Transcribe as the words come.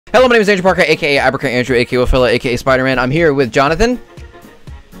Hello, my name is Andrew Parker, aka Abercrombie Andrew, aka Wafellow, aka Spider-Man. I'm here with Jonathan.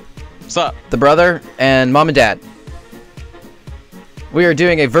 What's up? The brother, and mom and dad. We are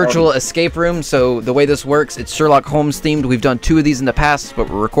doing a virtual escape room, so the way this works, it's Sherlock Holmes themed. We've done 2 of these in the past, but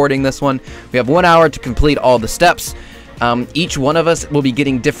we're recording this one. We have 1 hour to complete all the steps. Each one of us will be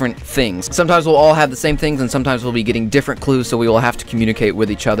getting different things. Sometimes we'll all have the same things, and sometimes we'll be getting different clues, so we will have to communicate with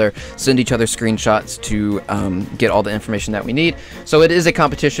each other, send each other screenshots to get all the information that we need. So it is a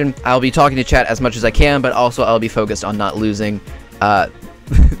competition. I'll be talking to chat as much as I can, but also I'll be focused on not losing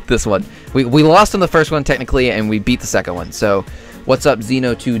this one. We lost on the first one, technically, and we beat the second one. So what's up,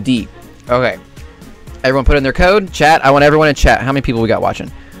 Xeno2D? Okay. Everyone put in their code. Chat. I want everyone in chat. How many people we got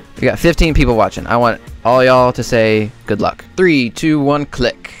watching? We got 15 people watching. I want all y'all to say good luck. 3, 2, 1,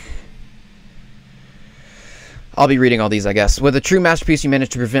 click. I'll be reading all these, I guess. With a true masterpiece, you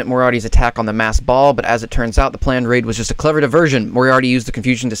managed to prevent Moriarty's attack on the masked ball, but as it turns out, the planned raid was just a clever diversion. Moriarty used the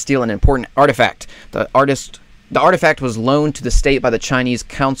confusion to steal an important artifact. The artifact was loaned to the state by the Chinese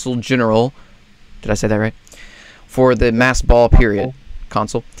Consul General. Did I say that right? For the masked ball period.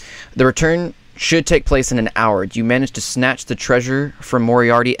 Consul. The return should take place in an hour. Do you manage to snatch the treasure from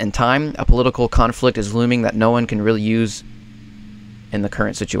Moriarty in time? A political conflict is looming that no one can really use in the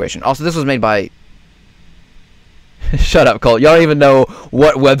current situation. Also, this was made by... Shut up, Colt. Y'all don't even know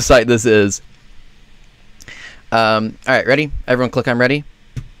what website this is. Alright, ready? Everyone click I'm ready.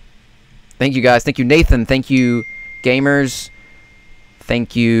 Thank you, guys. Thank you, Nathan. Thank you, gamers.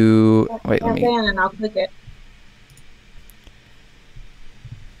 Thank you... Wait, let me... And I'll click it.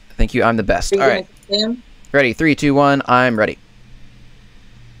 Thank you, I'm the best. Alright. Ready, 3, 2, 1, I'm ready.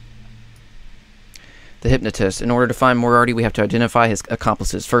 The hypnotist. In order to find Moriarty, we have to identify his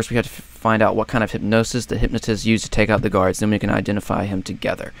accomplices. First, we have to find out what kind of hypnosis the hypnotist used to take out the guards. Then we can identify him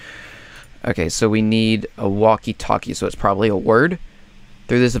together. Okay, so we need a walkie-talkie, so it's probably a word.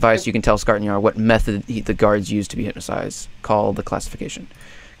 Through this device, you can tell Scartnyar what method the guards used to be hypnotized. Call the classification.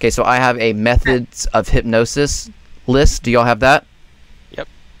 Okay, so I have a methods of hypnosis list. Do y'all have that? Yep.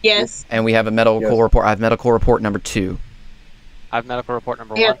 Yes. And we have a medical report. I have medical report number 2. I have medical report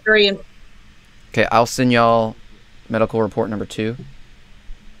number 1. Yeah, 3 and... Okay, I'll send y'all medical report number 2.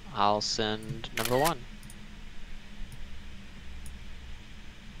 I'll send number 1.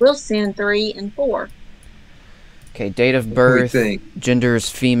 We'll send 3 and 4. Okay, date of birth, gender is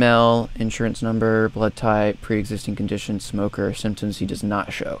female, insurance number, blood type, pre-existing condition, smoker, symptoms he does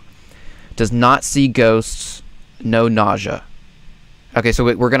not show. Does not see ghosts, no nausea. Okay, so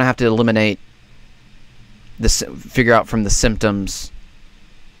we're going to have to eliminate this, figure out from the symptoms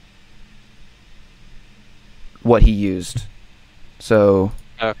what he used. So,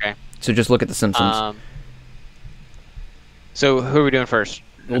 okay. So just look at the symptoms. So who are we doing first?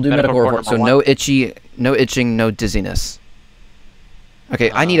 We'll do medical report. So no itching, no dizziness.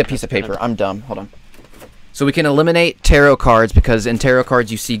 Okay, I need a piece of paper. I'm dumb. Hold on. So we can eliminate tarot cards because in tarot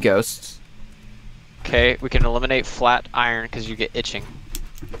cards you see ghosts. Okay, we can eliminate flat iron because you get itching.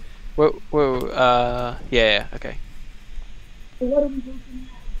 Whoa, yeah, okay.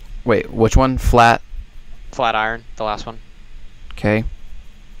 Wait, which one? Flat? Flat iron, the last one. Okay.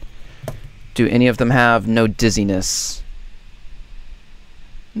 Do any of them have no dizziness?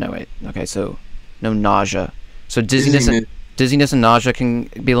 No, wait. Okay, so no nausea. So dizziness and nausea can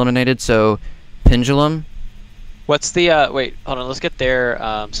be eliminated. So pendulum. What's the wait? Hold on. Let's get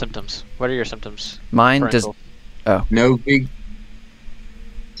their symptoms. What are your symptoms? Mine does. Oh. No big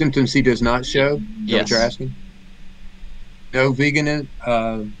symptoms he does not show. Yes. What you're asking? No veganism.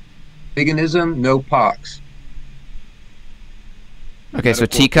 No pox. Okay, so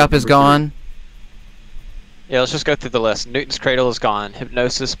teacup is gone. Yeah, let's just go through the list. Newton's cradle is gone.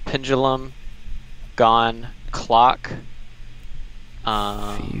 Hypnosis, pendulum, gone. Clock.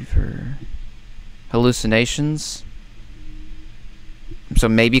 Fever. Hallucinations. So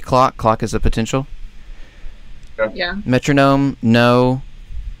maybe clock. Clock is a potential. Yeah. Metronome, no.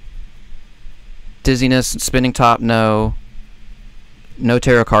 Dizziness, spinning top, no. No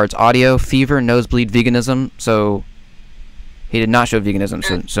tarot cards. Audio, fever, nosebleed, veganism. So he did not show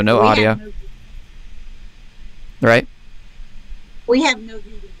veganism. So no audio. Right? We have no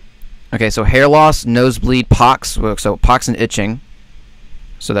veganism. Okay, so hair loss, nosebleed, pox. So pox and itching.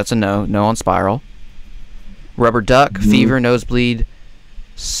 So that's a no. No on spiral. Rubber duck, fever, nosebleed,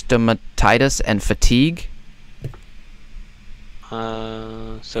 stomatitis, and fatigue.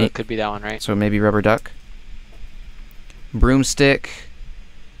 So it could be that one, right? So maybe rubber duck. Broomstick,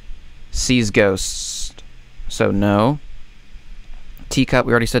 sees ghosts. So no. Teacup,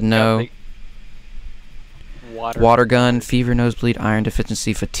 we already said no. Water gun, fever, nosebleed, iron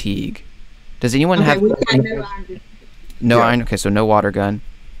deficiency, fatigue. Does anyone have... We got no iron. No iron? Okay, so no water gun.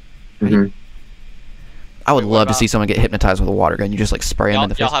 Mhm. I would Wait, what love to about- see someone get hypnotized with a water gun. You just like spray them in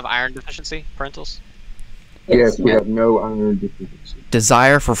the Y'all face. have iron deficiency, parentals? Yes, we have no iron deficiency.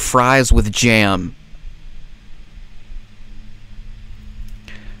 Desire for fries with jam.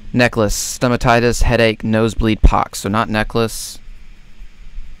 Necklace, stomatitis, headache, nosebleed, pox. So not necklace,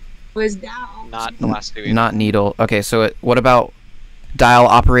 Was down. Not the last two. either. not needle. Okay, so what about dial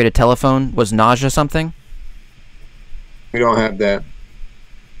operated telephone? Was nausea something? We don't have that.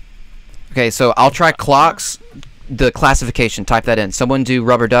 Okay, so I'll try clocks. The classification, type that in. Someone do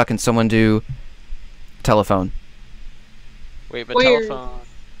rubber duck and someone do telephone. Wait, but Where- telephone.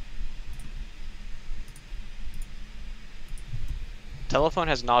 Telephone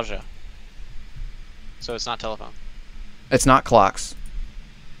has nausea. So it's not telephone. It's not clocks.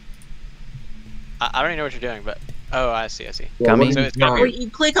 I don't even know what you're doing, but oh, I see. Gummy? So it's gonna Or be you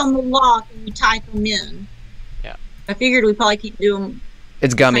click on the lock and you type them in. Yeah. I figured we probably keep doing.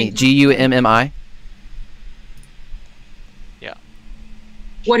 It's gummy. Thank you. Gummi.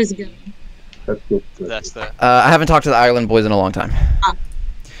 What is good? That's good. that's the I haven't talked to the Ireland boys in a long time. Ah.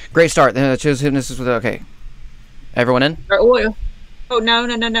 Great start. Choose hypnosis with okay. Everyone in? Or oil. Oh no.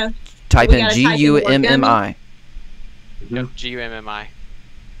 Type We in gotta type in the word Gummi. GUMMI.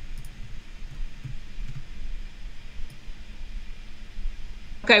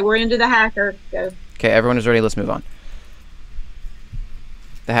 Okay, we're into the hacker. Go. Okay, everyone is ready. Let's move on.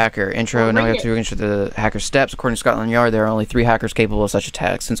 The hacker intro. Well, Now we read have to enter the hacker steps. According to Scotland Yard, there are only 3 hackers capable of such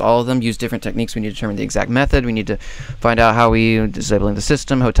attacks. Since all of them use different techniques, we need to determine the exact method. We need to find out how we disabling the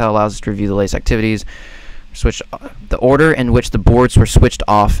system. Hotel allows us to review the latest activities. Switch. The order in which the boards were switched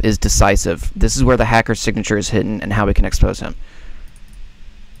off is decisive. This is where the hacker's signature is hidden and how we can expose him.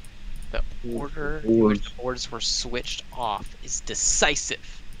 The order in which the boards were switched off is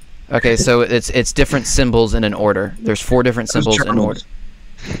decisive. Okay, so it's different symbols in an order. There's 4 different Those symbols in terminals.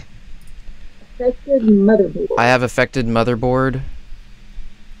 order. Affected motherboard. I have affected motherboard.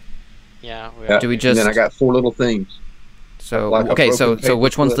 Yeah. Yeah. Do we And just then I got 4 little things. so like a okay? So broken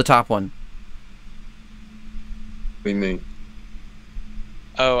which one's paperclip. the top one? What do you mean?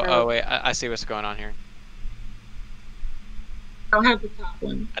 Oh wait, I see what's going on here. I don't have the top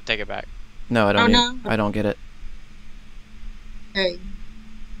one. I take it back. No, I don't. Oh, get, no? I don't get it. Okay.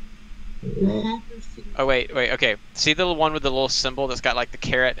 The hacker's signature. Oh wait. Okay. See the one with the little symbol that's got like the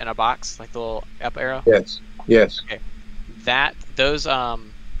carrot in a box, like the little up arrow. Yes. Those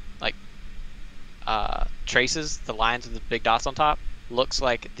traces, the lines with the big dots on top, looks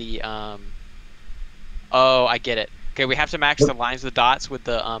like the Oh, I get it. Okay, we have to match the lines with the dots with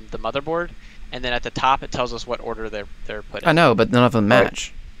the motherboard, and then at the top it tells us what order they're put in. I know, but none of them Right.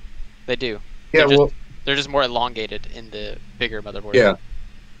 match. They do. Yeah. They're Well. They're just more elongated in the bigger motherboard. Yeah.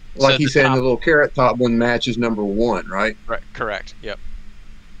 Like So he the said, top- the little carrot top one matches number 1, right? Right. Correct. Yep.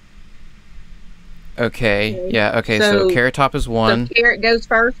 Okay. Okay. Yeah. Okay. So, So- carrot top is one. So carrot goes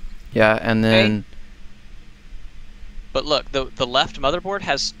first. Yeah, and then But look, the left motherboard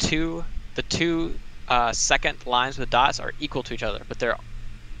has the two second lines with dots are equal to each other, but there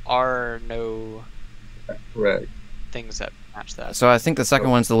are no Correct. things that match that. so I think the second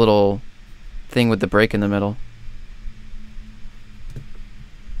one's the little thing with the break in the middle.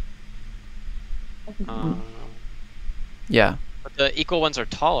 Um, Yeah. but the equal ones are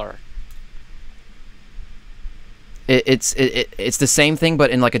taller. It's the same thing, but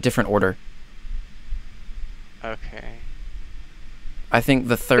in like a different order. Okay. I think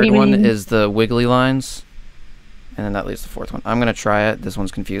the do third you one mean? is the wiggly lines, and then that leaves the fourth one. I'm gonna try it. This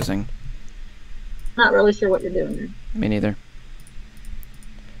one's confusing. Not really sure what you're doing there. Me neither.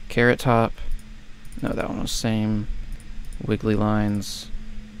 Carrot top. No, that one was same. Wiggly lines.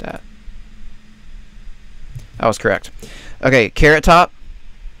 That. That was correct. Okay, carrot top.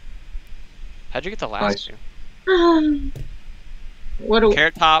 How'd you get the last Nice. two? What do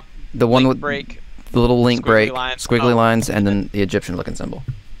Carrot top, The one link with break, the little link squiggly break, lines. squiggly Oh. lines, and then the Egyptian looking symbol.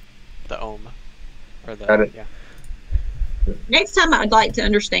 the ohm, or the Got it. yeah. next time I'd like to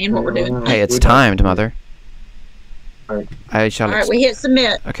understand what we're doing. Hey, it's We don't- timed, mother. Alright. I shall. All right, we hit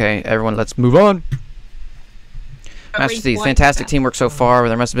submit. Okay, everyone, let's move on. Master Thief, fantastic teamwork so far.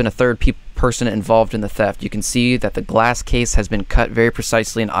 There must have been a third person involved in the theft. You can see that the glass case has been cut very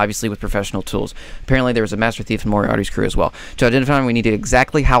precisely and obviously with professional tools. Apparently there was a Master Thief in Moriarty's crew as well. To identify him, we need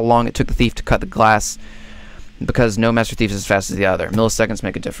exactly how long it took the thief to cut the glass, because no Master Thief is as fast as the other. Milliseconds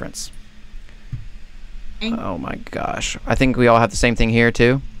make a difference. Okay. Oh my gosh. I think we all have the same thing here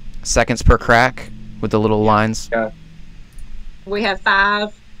too. Seconds per crack with the little lines. We have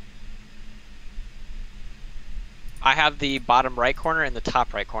 5. I have the bottom right corner and the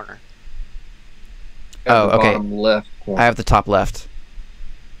top right corner. Oh, The okay. bottom left corner. I have the top left.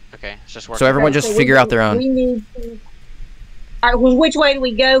 Okay, it's just working. So everyone Okay, just so figure out their own. We need to. All right. Well, which way do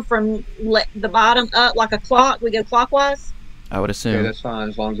we go from the bottom up, like a clock? We go clockwise. I would Okay, assume. that's fine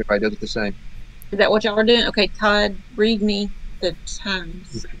as long as everybody does it the same. Is that what y'all are doing? Okay, Todd, read me the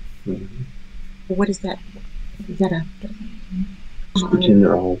times. What is that? Is that a? Switch in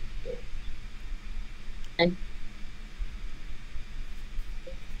their own. Okay.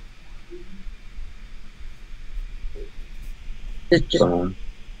 Just Fine.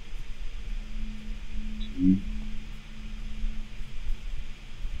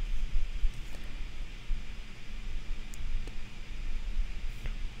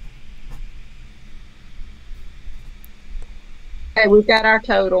 okay, we've got our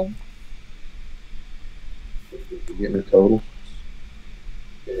total. Getting the total.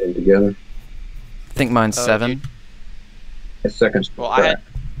 And together. I think mine's Oh, 7. dude. That's seconds. Well,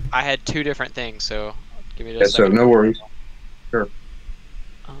 I had 2 different things, so give me Yeah, just a so second. no worries. Um,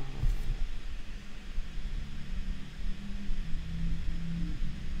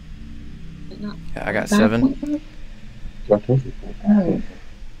 Yeah, I got 7. Oh. all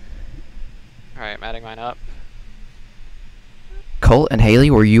right, I'm adding mine up. Colt and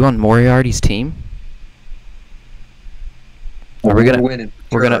Haley, were you on Moriarty's team? Are we gonna- winning?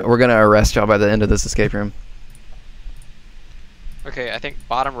 We're gonna arrest y'all by the end of this escape room. Okay, I think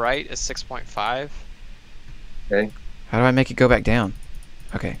bottom right is 6.5. Okay. How do I make it go back down?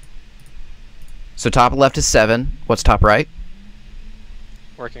 Okay. So top left is 7. What's top right?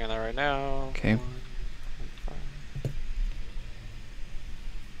 Working on that right now. Okay. 1.5.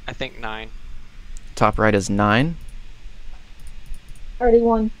 I think 9. Top right is 9.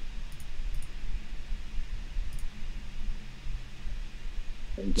 31.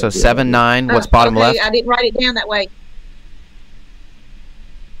 So 7, 9. What's bottom okay, left? I didn't write it down that way.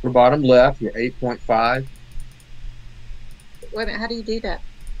 For bottom left, you're 8.5. Wait a minute, how do you do that?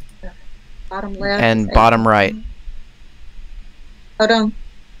 Bottom left. And is bottom 8. right. Hold on.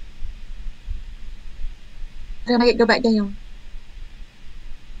 How do I make it go back down?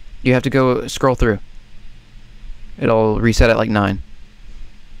 You have to go scroll through. It'll reset at like 9.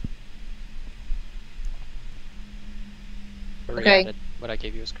 Okay. What I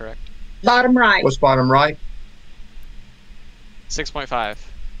gave you is correct. Bottom right. What's bottom right? 6.5.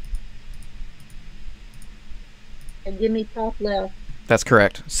 And give me top left. That's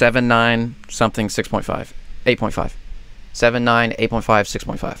correct. 7, 9, something, 6.5. 8.5. 7, 9, 8.5,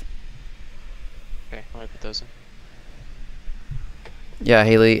 6.5. Okay, let me put those in. Yeah,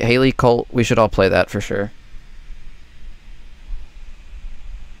 Haley, Colt, we should all play that for sure.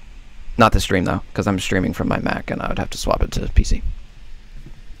 Not the stream though, because I'm streaming from my Mac and I would have to swap it to PC.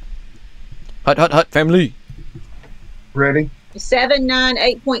 Hut, family. Ready? 7, 9,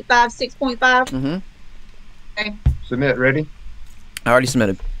 8.5, 6.5. Mm-hmm. Okay. Submit. Ready? I already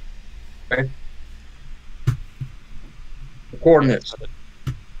submitted. The coordinates.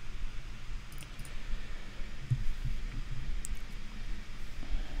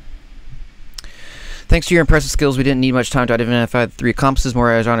 Thanks to your impressive skills, we didn't need much time to identify the 3 accomplices.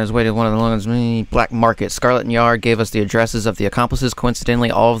 Moriarty on his way to one of the London's many black markets. Scarlet and Yard gave us the addresses of the accomplices.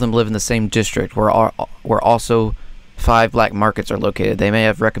 Coincidentally, all of them live in the same district, where also 5 black markets are located. They may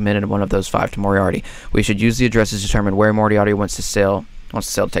have recommended one of those 5 to Moriarty. We should use the addresses to determine where Moriarty wants the sale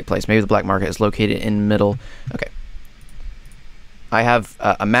to take place. Maybe the black market is located in middle. Okay. I have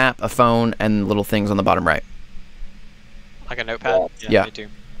a map, a phone, and little things on the bottom right. Like a notepad? Yeah. Me too.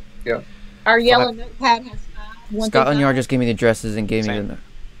 Yeah. Our yellow notepad has 5. Scotland Yard just gave me the addresses and gave me the...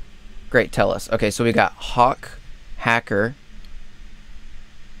 Great, tell us. Okay, so we got Hawk, Hacker.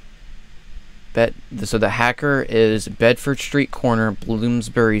 So the Hacker is Bedford Street corner,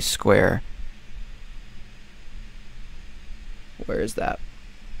 Bloomsbury Square. Where is that?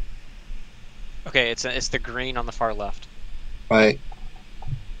 Okay, it's the green on the far left. Right.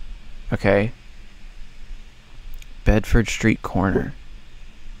 Okay. Bedford Street corner.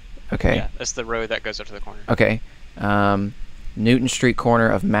 Okay. Yeah, that's the road that goes up to the corner. Okay. Newton Street corner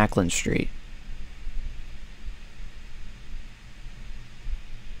of Macklin Street.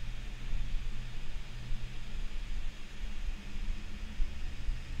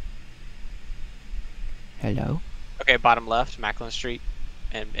 Hello? Okay, bottom left, Macklin Street,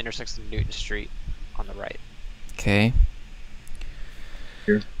 and intersects with Newton Street on the right. Okay.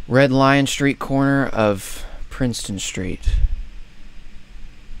 Here. Red Lion Street corner of Princeton Street.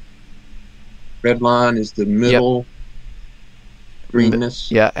 Red line is the middle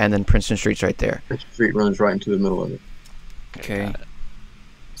greenness. Yeah, and then Princeton Street's right there. The street runs right into the middle of it. Okay. got it.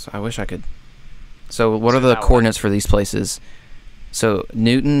 So I wish I could. So what So are the that way. coordinates for these places? So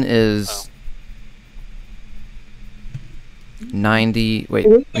Newton is 90. Wait,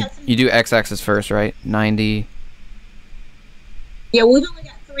 you do x-axis first, right? 90. Yeah, we've only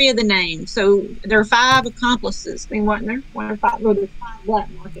got 3 of the names, so there are 5 accomplices. I mean, wasn't there? Well, there's 5 black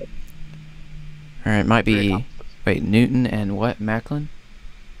market. All right, might be. Wait, Newton and what? Macklin?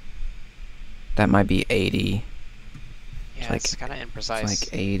 That might be 80. Yeah, it's kind of imprecise. It's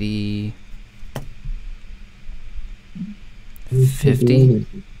like 80.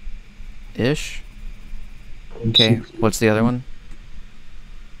 50-ish. Okay, what's the other one?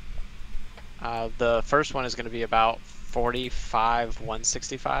 The first one is going to be about 45,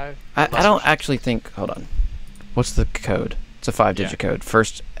 165. I don't actually think. Hold on. What's the code? It's a 5-digit code.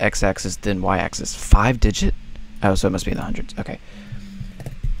 First x-axis, then y-axis. 5-digit? Oh, so it must be in the hundreds. Okay.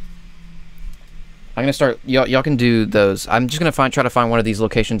 I'm gonna start. Y'all can do those. I'm just gonna try to find one of these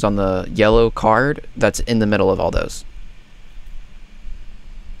locations on the yellow card that's in the middle of all those.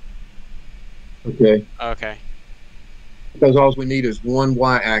 Okay. Okay. Because all we need is one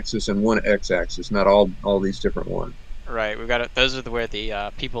y-axis and one x-axis, not all these different ones. Right. We've got it. Those are where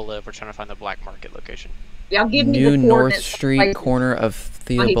the people live. We're trying to find the black market location. Y'all give me New the North coordinates. Street, corner of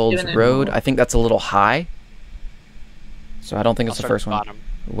Theobald's Road. I think that's a little high. So I don't think it's the first one.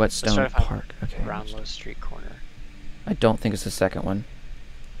 Whetstone Park. Okay. Brownlow Street corner. I don't think it's the second one.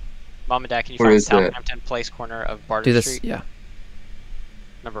 Mom and Dad, can you Where find is that? Southampton Place corner of Barter Do this, Street? yeah.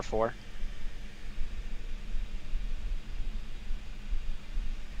 Number 4.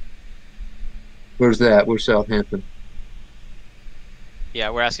 Where's that? Where's Southampton? Yeah,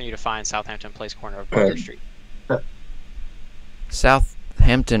 we're asking you to find Southampton Place corner of Barter Street.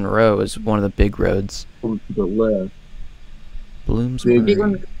 Southampton Row is one of the big roads. To the left. Bloomsbury. Big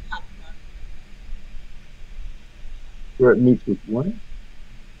one. Where it meets with what? What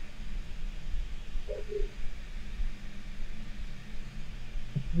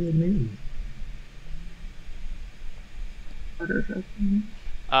do you mean?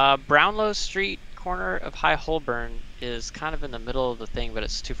 Brownlow Street corner of High Holborn is kind of in the middle of the thing, but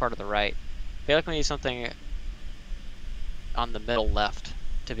it's too far to the right. I feel like we need something on the middle left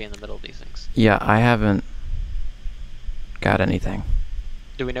to be in the middle of these things. Yeah, I haven't got anything.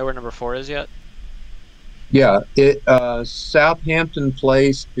 Do we know where number 4 is yet? Yeah, Southampton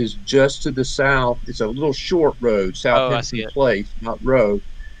Place is just to the south. It's a little short road, Southampton Place, not road,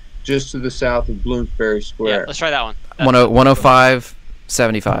 just to the south of Bloomsbury Square. Yeah, let's try that one. 105,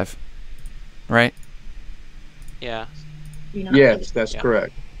 75. Right? Yeah. Yes, that's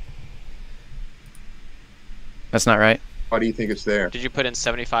correct. That's not right? Why do you think it's there? Did you put in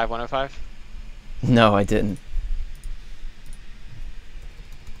 75, 105? No, I didn't.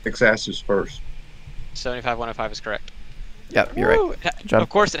 X-axis first. 75, 105 is correct. Yep, you're right. Good job. Of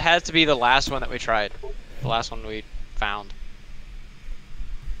course, it has to be the last one that we tried. The last one we found.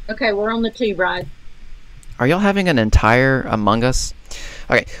 Okay, we're on the tube ride. Are y'all having an entire Among Us?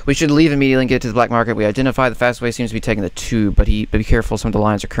 Okay, we should leave immediately and get to the black market. We identify the fastest way seems to be taking the tube, but be careful. Some of the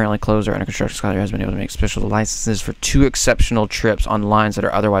lines are currently closed or under construction. Scholar has been able to make special licenses for 2 exceptional trips on lines that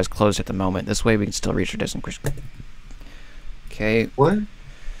are otherwise closed at the moment. This way we can still reach our destination. Okay. What?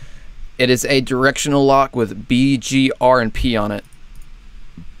 It is a directional lock with B, G, R, and P on it.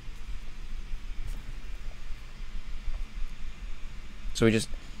 So we just...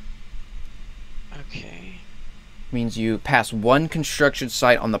 Okay. Means you pass one construction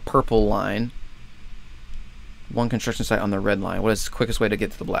site on the purple line, one construction site on the red line. What is the quickest way to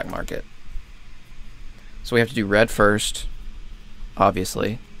get to the black market? So we have to do red first,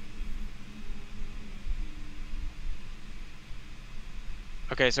 obviously.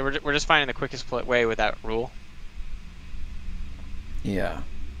 Okay, so we're just finding the quickest way with that rule. Yeah.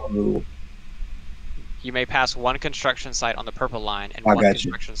 You may pass one construction site on the purple line and one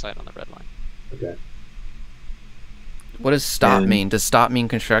construction site on the red line. Okay. What does stop mean? Does stop mean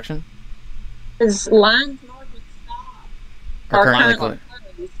construction? Is lines north of stop Are currently closed.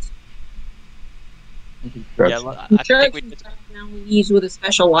 Yeah, I think we did. Now we use with a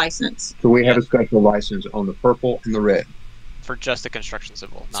special license. So we have a special license on the purple and the red. For just the construction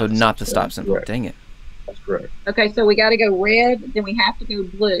symbol. So not the stop symbol. Correct. Dang it. That's correct. Okay, so we got to go red, then we have to go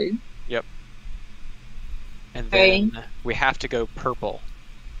blue. Yep. And Okay. then we have to go purple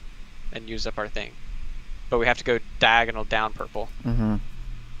and use up our thing. But we have to go diagonal down purple. Mm-hmm.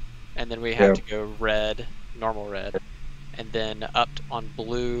 And then we have to go red, normal red. And then up on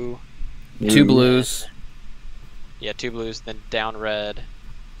blue. 2 blues. Yeah, 2 blues, then down red.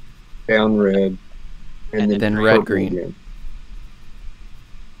 Down red. And then red, green. Again.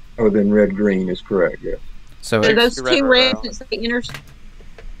 Oh, then red, green is correct, yeah. So So it, those red 2 row. reds, since they does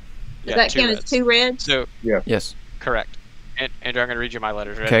Yeah, that 2 count reds. as 2 reds? So, yes. correct. And Andrew, I'm going to read you my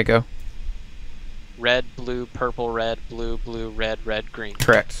letters, right? Okay, go. red, blue, purple, red, blue, blue, red, red, green.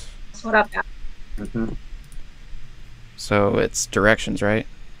 Correct. That's what I've got. So it's directions, right?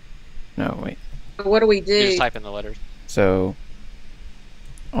 No, wait. What do we do? You just type in the letters. So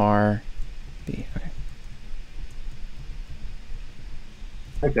R, B. Okay.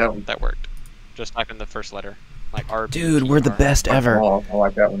 I like that one. That worked. Just type in the first letter, like R. Dude, we're the best ever. Oh, I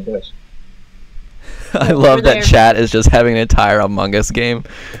like that one best. I love that chat is just having an entire Among Us game.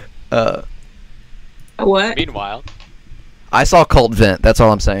 What? Meanwhile, I saw Cult Vent. That's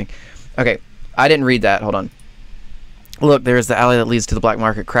all I'm saying. Okay, I didn't read that. Hold on. Look, there's the alley that leads to the black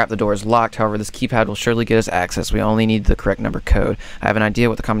market. Crap, the door is locked. However, this keypad will surely get us access. We only need the correct number code. I have an idea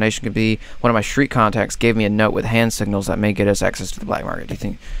what the combination could be. One of my street contacts gave me a note with hand signals that may get us access to the black market. Do you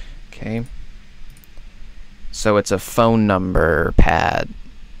think? Okay. So it's a phone number pad.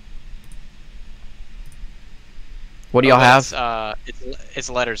 What do y'all have? It's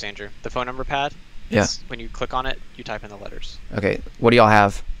letters, Andrew. The phone number pad. Yeah. When you click on it, you type in the letters. Okay. What do y'all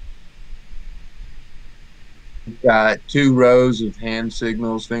have? We've got 2 rows of hand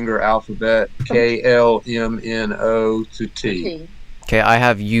signals, finger alphabet, K, L, M, N, O to T. Okay, I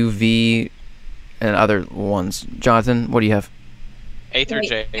have UV and other ones. Jonathan, what do you have? A through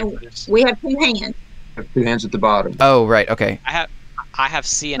J. We have 2 hands. 2 hands at the bottom. Oh, right. Okay. I have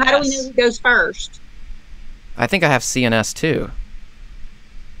C and How S. do we know who goes first? I think I have C and S too.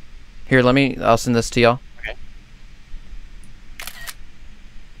 Here, I'll send this to y'all. Okay.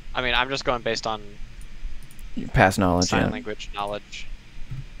 I mean, I'm just going based on Past knowledge, sign yeah. language knowledge.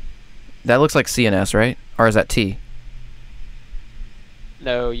 That looks like C and S, right? Or is that T?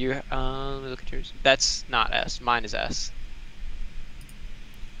 No, you. Let me look at yours. That's not S. Mine is S.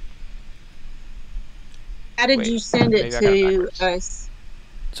 How did Wait, you send it maybe I got it to backwards. us?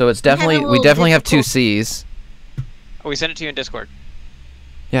 So it's a definitely we little definitely have 2 difficult. C's. Oh, we sent it to you in Discord.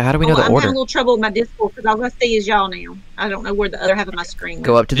 Yeah, how do we know I'm the having a order? little trouble with my Discord because all I see is y'all now. I don't know where the other half of my screen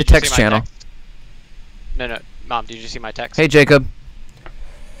Go went. up to the Did you see text my channel. text? No, Mom, did you see my text? Hey, Jacob.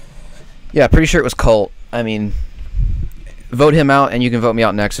 Yeah, pretty sure it was Colt. I mean, vote him out, and you can vote me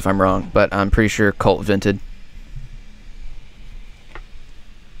out next if I'm wrong. But I'm pretty sure Colt vented.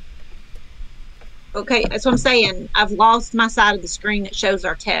 Okay, that's what I'm saying. I've lost my side of the screen that shows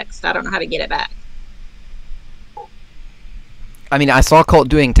our text. I don't know how to get it back. I mean, I saw Colt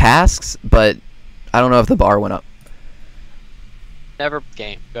doing tasks, but I don't know if the bar went up. Never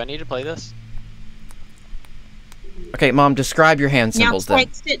game. Do I need to play this? Okay, Mom, describe your hand Now symbols then.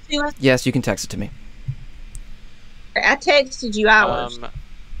 text it to us. Yes, you can text it to me. I texted you ours.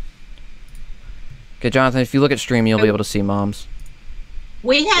 Okay, Jonathan, if you look at stream, you'll be able to see Mom's.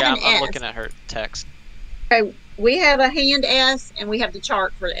 We have Yeah, an I'm S. looking at her text. Okay, we have a hand S, and we have the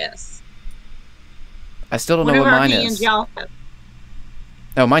chart for the S. I still don't One know of what our mine hands, is. y'all have.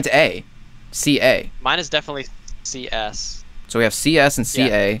 No, mine's A. CA. Mine is definitely CS. So we have CS and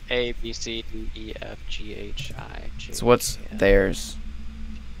CA. Yeah. A, B, C, D, E, F, G, H, I, J. So what's K, L. theirs?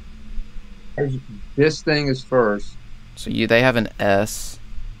 This thing is first, So they have an S,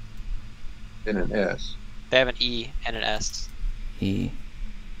 then an S. They have an E and an S. E.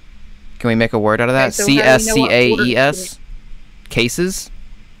 Can we make a word out of that? Okay, so how do you know what order CSCAES? Cases?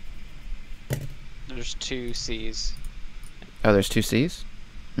 There's 2 C's. Oh, there's 2 C's?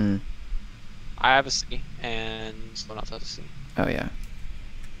 Hmm. I have a C, and someone else has a C. Oh, yeah.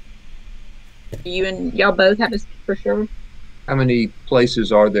 You and y'all both have a S for sure. How many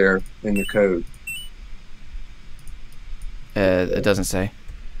places are there in the code? It doesn't say.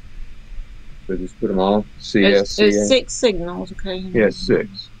 So just put them all. There's CS, CA. 6 signals, okay? Yeah,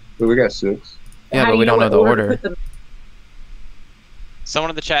 6. But we got 6. Yeah, How but do we you don't know what the to order. put them? Someone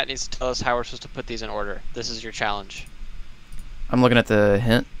in the chat needs to tell us how we're supposed to put these in order. This is your challenge. I'm looking at the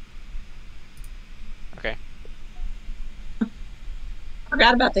hint. Okay.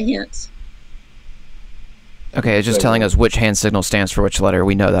 Forgot about the hints. Okay, it's just telling us which hand signal stands for which letter.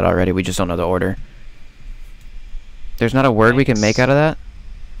 We know that already. We just don't know the order. There's not a word we can make out of that?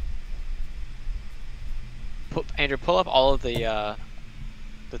 Andrew, pull up all of the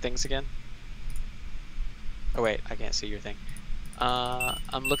things again. Oh wait, I can't see your thing.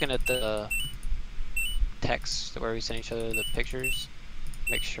 I'm looking at the text where we send each other the pictures.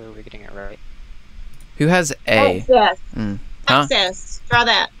 Make sure we're getting it right. Who has A? Access. Huh? Access. Try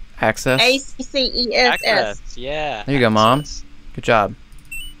that. Access? ACCESS. Access, yeah. There you go, Mom. Access. Good job.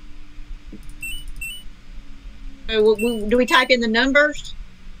 Do we type in the numbers?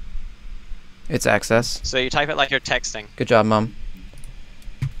 It's access. So you type it like you're texting. Good job, Mom.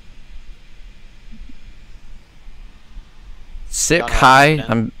 Sick, Don't have hi.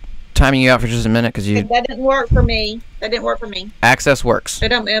 to. I'm timing you out for just a minute because you... That didn't work for me. That didn't work for me. Access works. It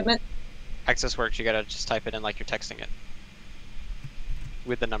don't, Access works. You gotta just type it in like you're texting it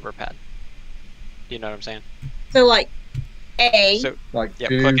with the number pad. You know what I'm saying? So like A. So Like yeah,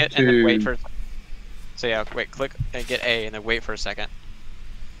 2, click it 2. and then wait for. So yeah, wait, click and get A, and then wait for a second,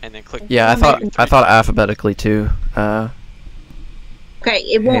 and then click. Yeah, I thought alphabetically too. Okay,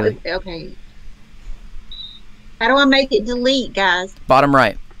 it won't. Haley. Okay. How do I make it delete, guys? Bottom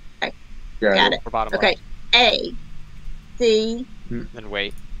right. Got it. Or bottom Okay. left. A. C. Then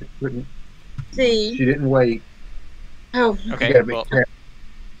wait. C. She didn't wait. Oh. Okay. You gotta Well,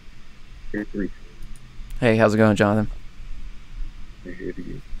 make 3. Hey, how's it going, Jonathan?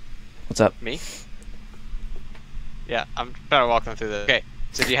 What's up? me? Yeah, I'm trying to walk them through this. Okay.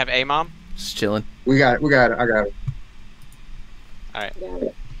 So do you have A, Mom? Just chilling. We got it. I got it. All right. Got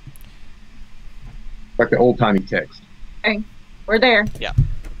it. Like the old timey text. Okay. We're there.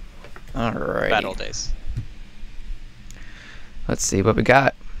 All right. Bad old days. Let's see what we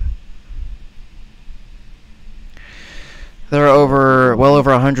got. There are well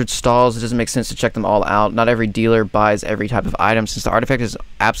over 100 stalls. It doesn't make sense to check them all out. Not every dealer buys every type of item. Since the artifact is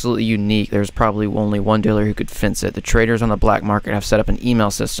absolutely unique, there's probably only one dealer who could fence it. The traders on the black market have set up an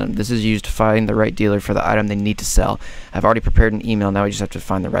email system. This is used to find the right dealer for the item they need to sell. I've already prepared an email. Now we just have to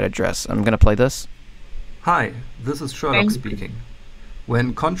find the right address. I'm going to play this. Hi, this is Sherlock speaking.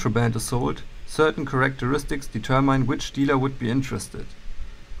 When contraband is sold, certain characteristics determine which dealer would be interested.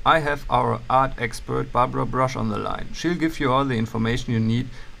 I have our art expert Barbara Brush on the line. She'll give you all the information you need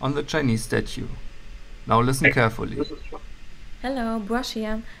on the Chinese statue. Now listen carefully. Hello, Brush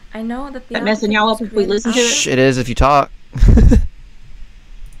here. I know that the That messing y'all up if we listen to it? Shh, it is if you talk.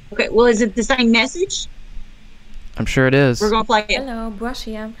 Okay. Well, is it the same message? I'm sure it is. We're gonna play it. Hello, Brush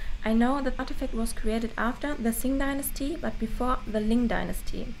here. I know that the artifact was created after the Qing dynasty, but before the Ling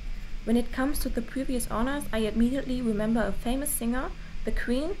dynasty. When it comes to the previous owners, I immediately remember a famous singer, the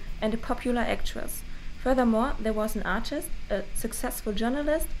Queen, and a popular actress. Furthermore, there was an artist, a successful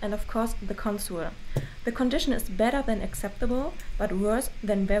journalist, and of course the consul. The condition is better than acceptable, but worse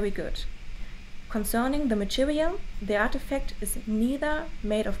than very good. Concerning the material, the artifact is neither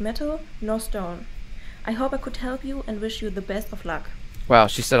made of metal nor stone. I hope I could help you and wish you the best of luck. Wow,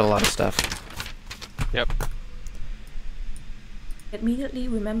 she said a lot of stuff. Yep. Immediately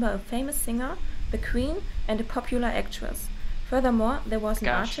remember a famous singer, the Queen, and a popular actress. Furthermore, there was an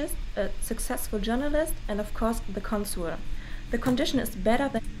artist, a successful journalist, and of course the consul. The condition is better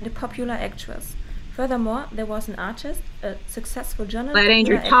than a popular actress. Furthermore, there was an artist, a successful journalist. Let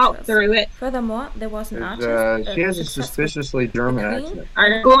Andrew talk through it. Furthermore, there was an artist. She has a suspiciously German accent. All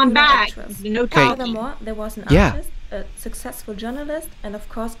right, going back. No talking. Furthermore, there was an Yeah. artist, a successful journalist, and of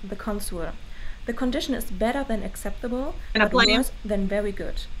course the consul. The condition is better than acceptable, Can I but play it? worse than very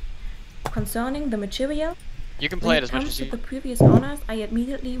good. Concerning the material, You can play when it as much comes as to you. the previous owners, I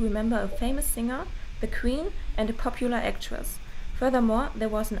immediately remember a famous singer, the Queen, and a popular actress. Furthermore, there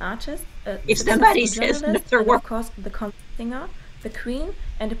was an artist, a If somebody successful says journalist, Mr. and Work. of course the singer, the Queen,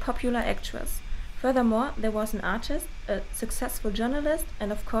 and a popular actress. Furthermore, there was an artist, a successful journalist,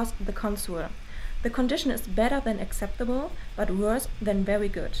 and of course the consul. The condition is better than acceptable, but worse than very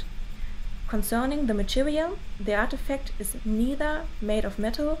good. Concerning the material, the artifact is neither made of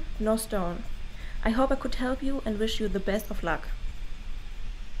metal nor stone. I hope I could help you and wish you the best of luck.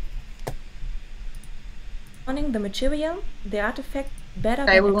 Concerning the material, the artifact better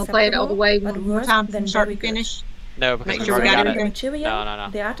Okay, than we're gonna play it all the way but one more worse time than from start very to good. finish. No, because Make we've sure we already got got everything. it. Material, No.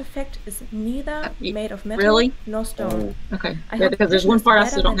 the artifact is neither y- made of metal Really? nor stone. Okay. I Yeah, hope because there's this one is part I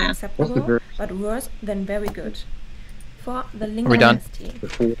better still don't than have. acceptable, but worse than very good. For the Ling Are we done?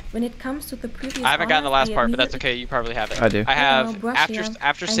 dynasty, when it comes to the previous I haven't gotten the owners, last I part, but that's immediately- okay. You probably have it. I do. I have Hello, Brush after here.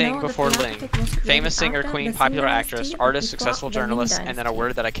 after I know saying that before the Ling, artifact was created famous singer, after queen, the popular Qing actress, dynasty, artist, before successful the Ling journalist, and then a dynasty.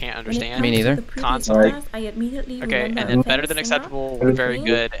 word that I can't When it understand. Me comes to neither. the previous Consonant. owners, I immediately Okay, remember and a then famous better than singer, acceptable, the very Queen,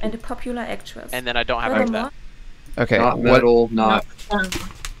 good, and a popular actress. and then I don't have after Furthermore, that. Okay. Not what? metal, not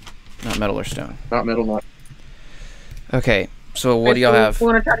Not metal or stone. metal, not. Okay. So what do y'all have? We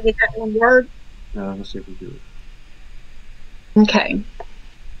want to try to get that one word. Let's see if we do it. Okay.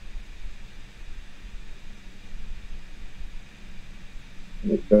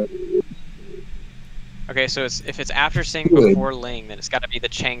 Okay, so if it's after Sing before Ling, then it's got to be the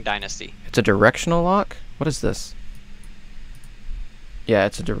Chang dynasty. It's a directional lock? What is this? Yeah,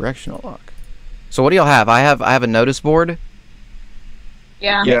 it's a directional lock. So what do y'all have? I have a notice board.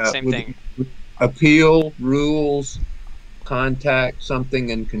 Yeah. Yeah, same thing. Appeal, rules, contact,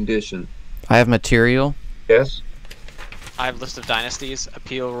 something, and condition. I have material. Yes. I have a list of dynasties,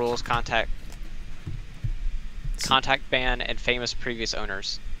 appeal rules, contact ban, and famous previous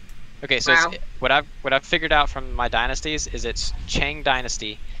owners. Okay, so Wow. it's, what I've figured out from my dynasties is it's Chang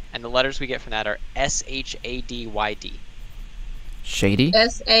dynasty, And the letters we get from that are SHADYD. Shady?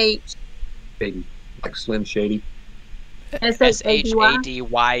 S-H... Shady. Like Slim Shady.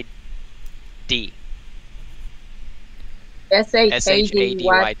 S-H-A-D-Y? SHADYD.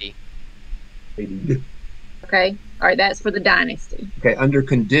 S-H-A-D-Y. SHADYD. Okay. All right, that's for the dynasty. Okay, under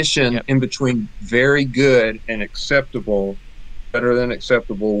condition, in between very good and acceptable, better than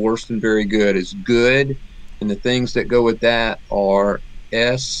acceptable, worse than very good is good. And the things that go with that are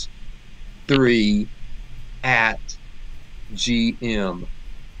S3 at GM.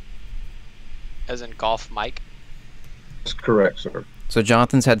 As in Golf Mike? That's correct, sir. So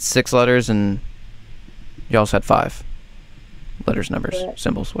Jonathan's had 6 letters and y'all's had 5 letters, numbers,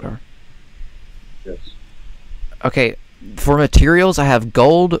 symbols, whatever. Yes. Okay, for materials, I have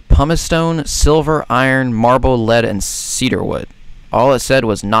gold, pumice stone, silver, iron, marble, lead, and cedar wood. All it said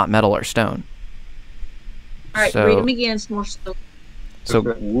was not metal or stone. All right, read them again. Some more stuff. So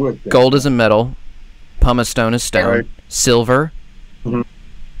gold is a metal, pumice stone is stone, Right. silver,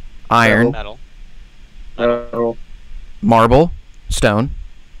 iron, Metal. marble, stone,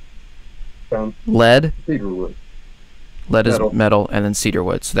 lead, Cedar wood. lead Metal. is metal, and then cedar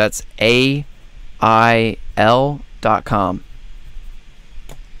wood. So that's AIL.com.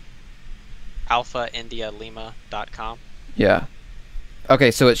 AlphaIndiaLima.com. Yeah.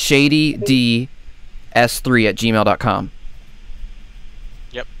 Okay, so it's ShadyDS3@gmail.com.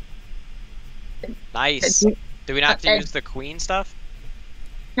 Yep. Nice. Do we not have to use the Queen stuff?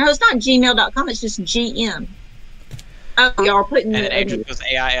 No, it's not gmail.com. It's just GM. Oh, y'all are putting And then Adrian was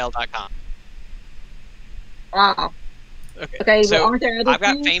AIL.com. Wow. Okay, so so aren't there other I've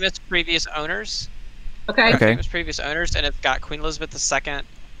got things? famous previous owners. Okay. Okay. Famous previous owners, and it's got Queen Elizabeth II,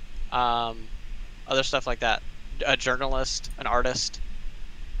 other stuff like that. A journalist, an artist.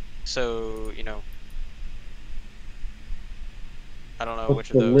 So, you know, I don't know What's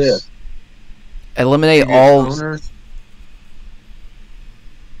which of the those. list? Eliminate Previous all. owners?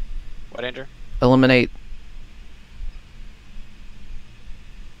 What, Andrew? Eliminate.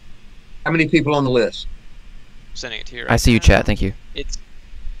 How many people on the list? I'm sending it to you right I see you, now. chat. Thank you. It's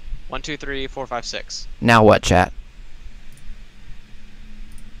 1, 2, 3, 4, 5, 6. Now what, chat?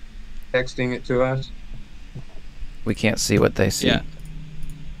 Texting it to us? We can't see what they see. Yeah.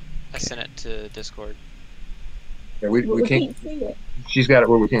 I sent it to Discord. Yeah, we can't. see it. She's got it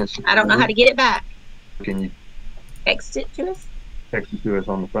where we can't see. I don't know how to get it back. Can you Text it to us? text it to us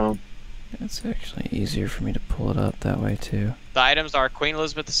on the phone? It's actually easier for me to pull it up that way, too. The items are Queen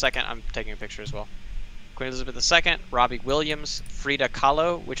Elizabeth II. I'm taking a picture as well. Queen Elizabeth II, Robbie Williams, Frida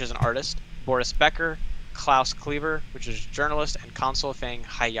Kahlo, which is an artist, Boris Becker, Klaus Kleber, which is a journalist, and Consul Feng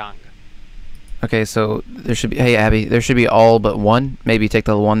Haiyang. Okay, so there should be... Hey, Abby, there should be all but one. Maybe take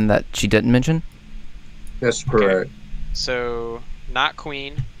the one that she didn't mention. That's correct. So, not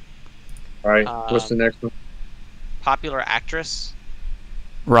Queen. All right. What's the next one? Popular actress.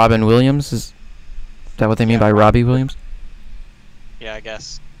 Robin Williams? Is that what they mean by Robbie Williams? Yeah, I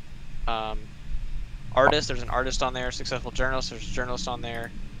guess. Artist, there's an artist on there. Successful journalist, there's a journalist on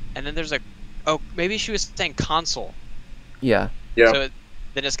there. And then there's a... Oh, maybe she was saying consul. Yeah. Yeah. So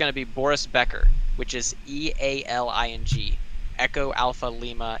then it's going to be Boris Becker, which is EALING. Echo Alpha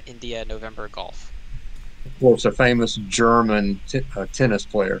Lima India November Golf. Well, it's a famous German tennis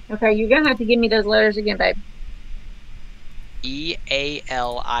player. Okay, you're going to have to give me those letters again, babe.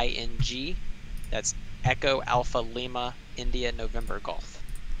 EALING. That's Echo Alpha Lima India November Golf.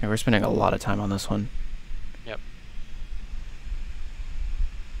 Yeah, we're spending a lot of time on this one. Yep.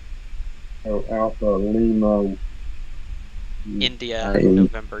 Oh, Alpha Lima. India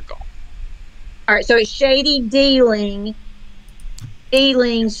November Golf. All right, so it's Shady Dealings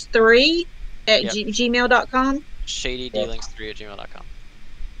 3 at gmail.com. ShadyDealings3@gmail.com.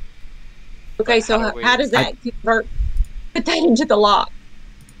 Okay, so how does that convert? Put that into the lock.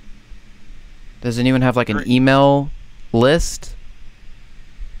 Does anyone have like an email list?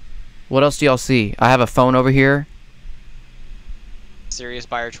 What else do y'all see? I have a phone over here. Serious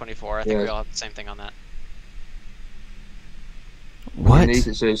Buyer 24. I think we all have the same thing on that. What? Underneath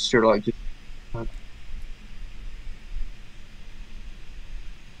it says Sherlock.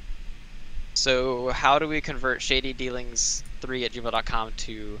 So how do we convert ShadyDealings3@gmail.com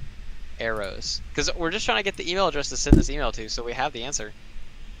to arrows? Because we're just trying to get the email address to send this email to, so we have the answer.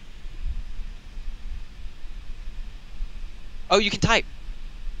 Oh, you can type.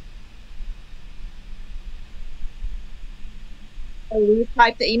 So you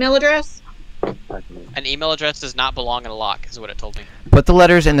type the email address? An email address does not belong in a lock, is what it told me. Put the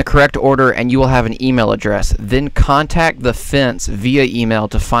letters in the correct order and you will have an email address. Then contact the fence via email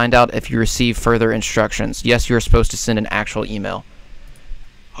to find out if you receive further instructions. Yes, you're supposed to send an actual email.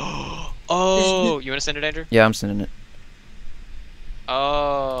 Oh, you want to send it, Andrew? Yeah, I'm sending it.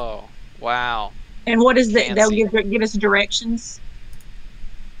 Oh, wow. And what is that? Fancy. They'll give us directions.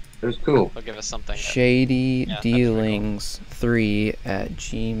 That's cool. They'll give us something.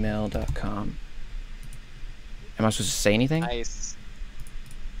 shadydealings3@gmail.com. Am I supposed to say anything? Nice.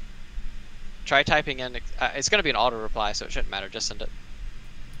 Try typing in. It's going to be an auto reply, so it shouldn't matter. Just send it.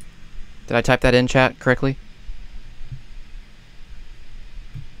 Did I type that in chat correctly?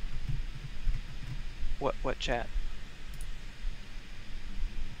 What chat?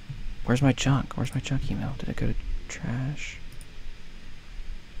 Where's my junk? Where's my junk email? Did it go to trash?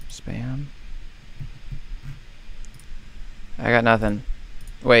 Spam? I got nothing.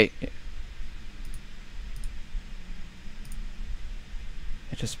 Wait.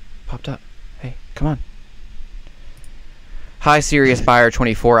 It just popped up. Hey, come on. Hi, Serious Buyer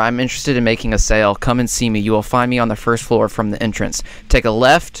 24. I'm interested in making a sale. Come and see me. You will find me on the first floor from the entrance. Take a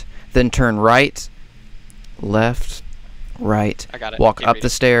left, then turn right. Left, right. I got it. Walk up the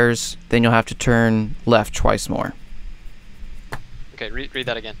stairs. Then you'll have to turn left twice more. Okay, read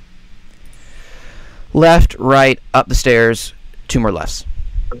that again. Left, right, up the stairs. 2 more lefts.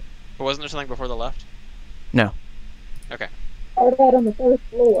 But wasn't there something before the left? No. Okay. Start out on the first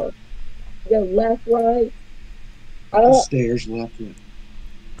floor. Go left, right. Stairs, left, right.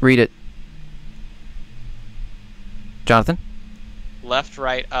 Read it. Jonathan? Left,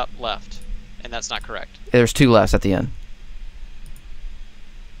 right, up, left. And that's not correct. There's 2 lefts at the end.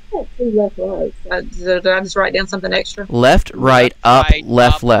 2 left, right. Did I just write down something extra? Left, right, up, right,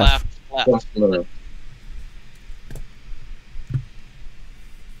 left, up, left. left.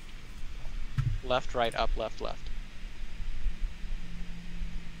 Left, right, up, left, left.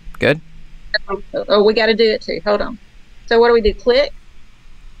 Good? Oh, we got to do it too. Hold on. So what do we do? Click?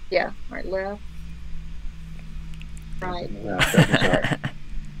 Yeah. Right, left. Right.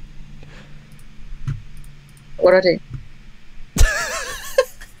 What do I do?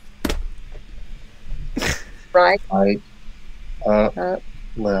 Right. Right. Up.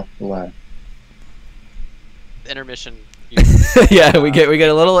 Left. Left. Intermission. Yeah, we get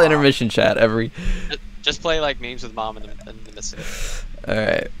a little intermission chat every. Just play like memes with mom in the midst of it. All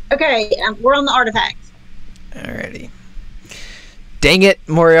right. Okay, we're on the artifact. Alrighty. Dang it,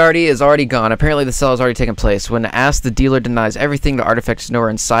 Moriarty is already gone. Apparently the sale has already taken place. When asked, the dealer denies everything. The artifact is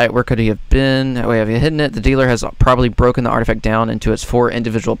nowhere in sight. Where could he have been? Where have you hidden it? The dealer has probably broken the artifact down into its 4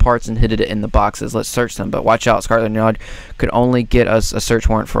 individual parts and hidden it in the boxes. Let's search them. But watch out, Scotland Yard could only get us a search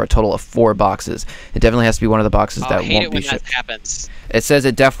warrant for a total of 4 boxes. It definitely has to be one of the boxes that won't be shipped. That happens. It says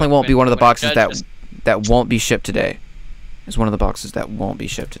it definitely won't be one of the boxes that won't be shipped today. It's one of the boxes that won't be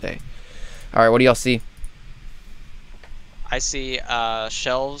shipped today. All right, what do y'all see? I see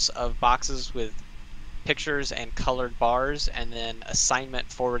shelves of boxes with pictures and colored bars, and then assignment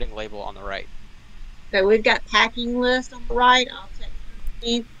forwarding label on the right. So we've got packing list on the right. I'll text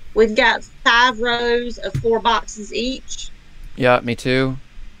you. We've got 5 rows of 4 boxes each. Yeah, me too.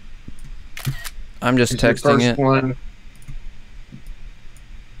 I'm just texting it. One,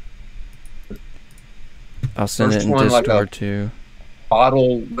 I'll send it in Discord like too.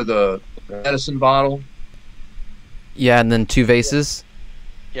 Bottle with a medicine bottle. Yeah, and then 2 vases.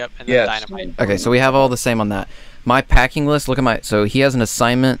 Yep, and then dynamite. Okay, so we have all the same on that. My packing list, look at my... So he has an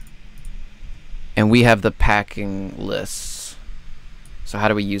assignment, and we have the packing lists. So how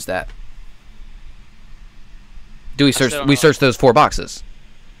do we use that? Do we search... We search those 4 boxes.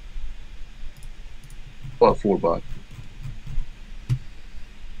 What 4 boxes?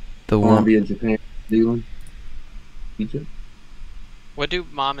 The one... Colombia, Japan, New Zealand, Egypt? What do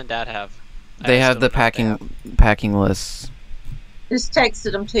mom and dad have? They have the packing lists. Just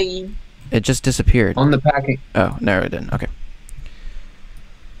texted them to you. It just disappeared. On the packing. Oh, no, it didn't. Okay.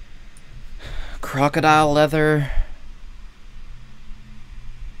 Crocodile leather.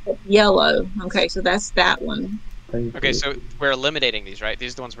 Yellow. Okay, so that's that one. Okay, so we're eliminating these, right?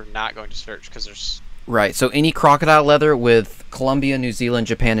 These are the ones we're not going to search because there's... Right, so any crocodile leather with Colombia, New Zealand,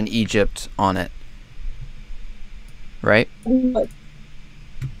 Japan, and Egypt on it. Right?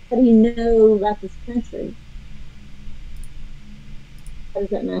 How do you know about this country? How does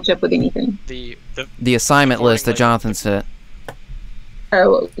that match up with anything? The assignment list that Jonathan sent.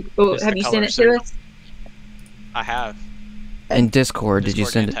 Oh, have you sent it to us? I have. In Discord, did you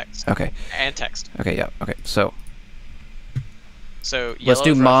send it? Text. Okay. And text. Okay, yeah. Okay, so let's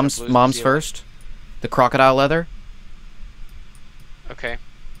do mom's first. The crocodile leather. Okay.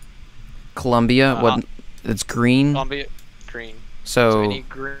 Colombia, what? It's green. Colombia, green. So any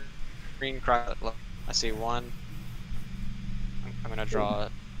green crocodile. I see one. I'm gonna draw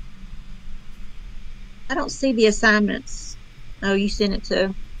it. I don't see the assignments. Oh, you sent it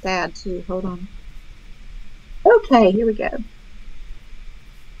to Dad too. Hold on. Okay, here we go.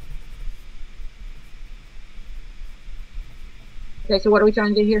 Okay, so what are we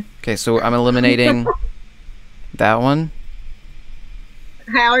trying to do here? Okay, so I'm eliminating that one.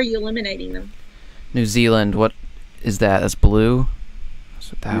 How are you eliminating them? New Zealand, what is that? That's blue.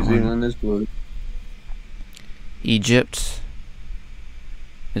 So that New Zealand is blue. Egypt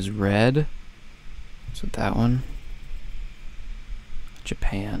is red. So that one.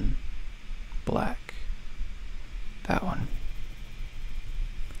 Japan, black. That one.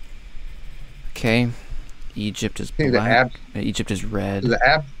 Okay. Egypt is black. Egypt is red.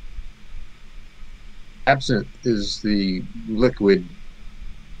 The absinthe is the liquid.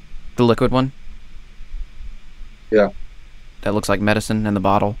 The liquid one? Yeah. That looks like medicine in the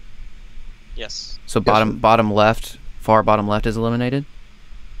bottle. Yes. So bottom left, far bottom left is eliminated.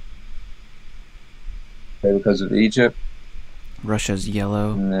 Okay, because of Egypt. Russia's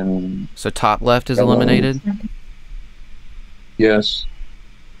yellow. And then so top left is eliminated. Yes.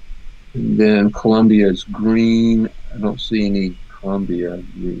 And then Colombia is green. I don't see any Colombia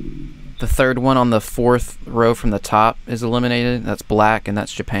green. The third one on the fourth row from the top is eliminated. That's black, and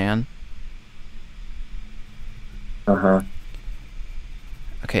that's Japan. Uh-huh.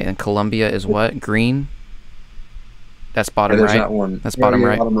 Okay, and Colombia is what? Green? That's bottom right? That one. That's bottom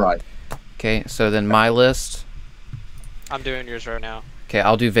right? Bottom right. Okay, so then my list. I'm doing yours right now. Okay,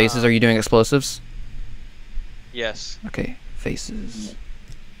 I'll do vases. Are you doing explosives? Yes. Okay, vases.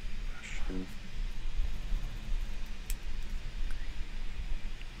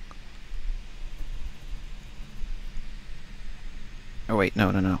 Oh wait,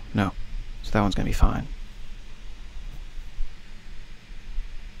 no. So that one's gonna be fine.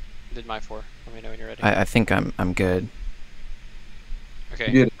 Did my 4. Let me know when you're ready. I think I'm good.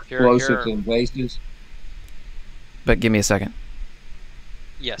 Okay. You did explosives and vases. But give me a second.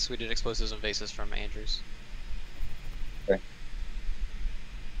 Yes, we did explosives and vases from Andrews. Okay.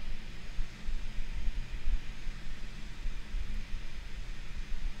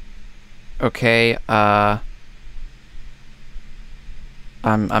 Okay,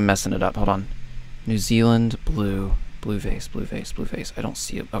 I'm messing it up. Hold on. New Zealand, blue vase. I don't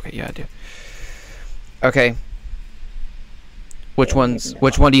see it. Okay, yeah, I do. Okay. Which one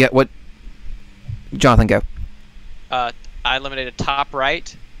do you what? Jonathan, go. I eliminated top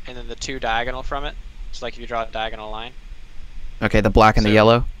right and then the 2 diagonal from it. It's like if you draw a diagonal line. Okay, the black and the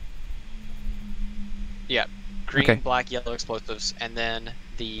yellow. Yeah. Green, black, yellow explosives, and then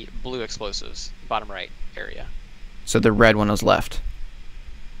the blue explosives, bottom right area. So the red one was left.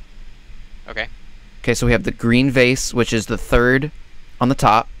 Okay. Okay, so we have the green vase, which is the third on the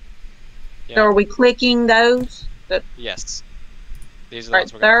top. Yeah. So are we clicking those? Yes. These are the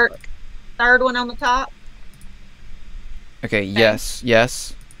ones we're third, going to click. Third one on the top? Okay,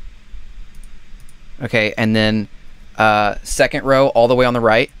 yes. Okay, and then second row all the way on the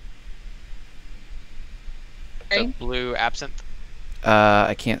right. The blue absinthe.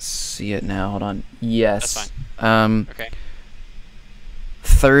 I can't see it now. Hold on. Yes. That's fine. Okay.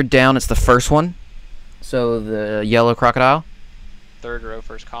 Third down, it's the first one. So the yellow crocodile. Third row,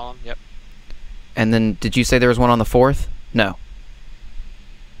 first column. Yep. And then, did you say there was one on the fourth? No.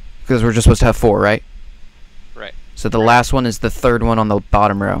 Because we're just supposed to have 4, right? Right. So the last one is the third one on the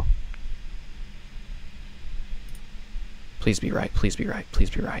bottom row. Please be right. Please be right. Please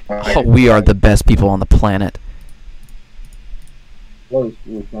be right. Oh, we are the best people on the planet. Close.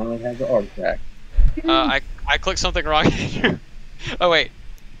 We finally have the artifact. I clicked something wrong. Oh wait,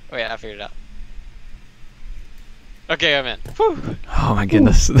 I figured it out. Okay, I'm in. Whew. Oh my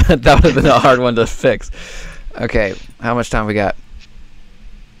goodness, that would have been a hard one to fix. Okay, how much time we got?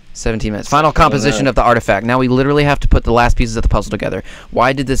 17 minutes. Final composition of the artifact. Now we literally have to put the last pieces of the puzzle together.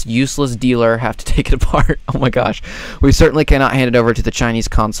 Why did this useless dealer have to take it apart? Oh my gosh. We certainly cannot hand it over to the Chinese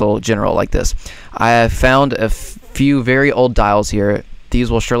consul general like this. I have found a few very old dials here. These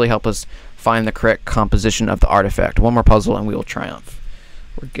will surely help us find the correct composition of the artifact. One more puzzle and we will triumph.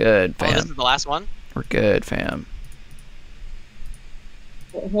 We're good, fam. Oh, this is the last one? We're good, fam.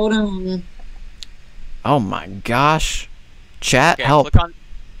 Hold on. Oh my gosh. Chat, okay, help.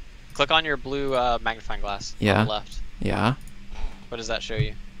 Click on your blue magnifying glass on the left. Yeah. What does that show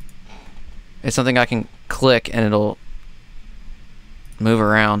you? It's something I can click and it'll move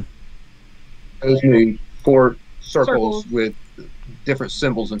around. Those are 4 circles with different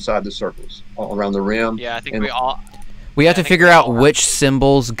symbols inside the circles all around the rim. Yeah, I think we have to figure out which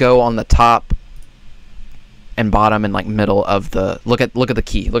symbols go on the top and bottom and like middle of the look at the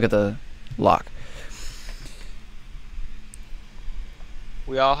key. Look at the lock.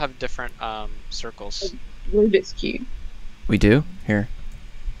 We all have different circles. Rubik's Cube. We do? Here.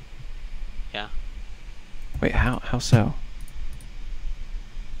 Yeah. Wait, how so?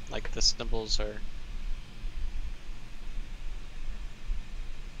 Like the symbols are...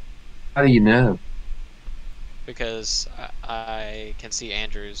 How do you know? Because I can see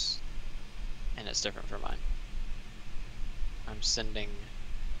Andrew's, and it's different from mine. I'm sending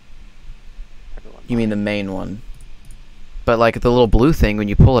everyone. You mean the main one? But like the little blue thing, when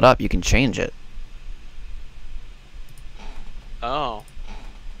you pull it up, you can change it. Oh.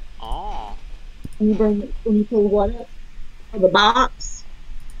 Oh. When you pull what up? Oh, the box?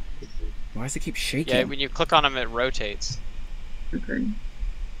 Why does it keep shaking? Yeah, when you click on them, it rotates. Okay.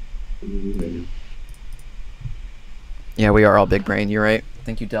 Yeah, we are all big brain. You're right.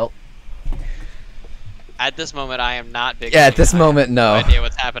 Thank you, Delt. At this moment, I am not big. Yeah, at this moment, no. I have no idea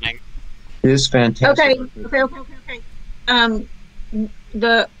what's happening. It is fantastic. Okay. At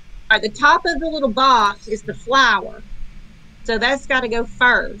the top of the little box is the flower, so that's got to go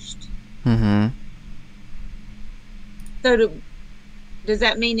first. Mm-hmm. So does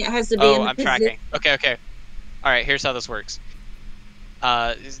that mean it has to be? Oh, I'm tracking. Okay. All right, here's how this works.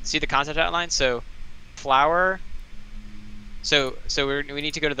 See the concept outline? So, flower. So we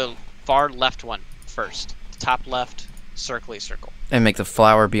need to go to the far left one first. Top left, circle. And make the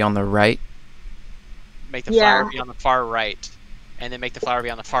flower be on the right. Make the flower be on the far right, and then make the flower be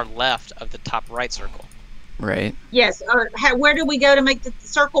on the far left of the top right circle. Right. Yes. Where do we go to make the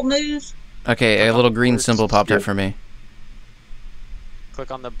circle move? Okay, a little green symbol popped up for me.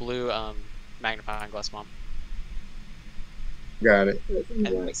 Click on the blue magnifying glass, Mom. Got it.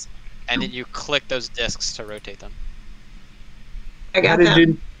 And then you click those discs to rotate them. I got How that. did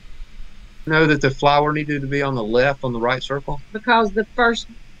you know that the flower needed to be on the left on the right circle? Because the first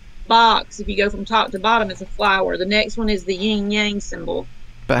box, if you go from top to bottom, is a flower. The next one is the yin yang symbol.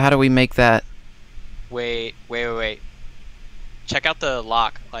 But how do we make that? Wait. Check out the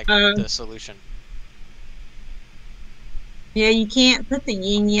lock, the solution. Yeah, you can't put the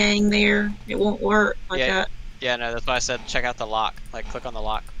yin yang there. It won't work like that. Yeah, no, that's why I said check out the lock. Like, click on the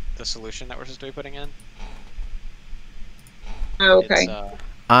lock, the solution that we're supposed to be putting in. Oh, okay.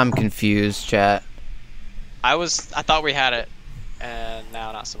 I'm confused, chat. I thought we had it, and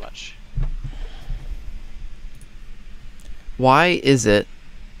now not so much. Why is it?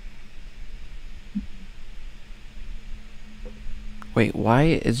 Wait, why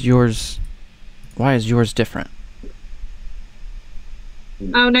is yours different?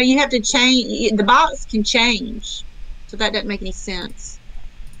 Oh no, you have to change. The box can change, so that doesn't make any sense.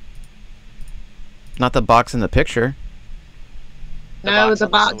 Not the box in the picture. No, the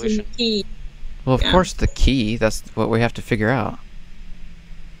box and the key. Well, of course the key. That's what we have to figure out.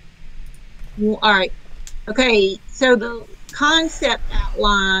 Well, all right. Okay, so the concept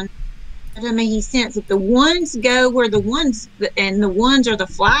outline doesn't make any sense. If the ones go where the ones and the ones are the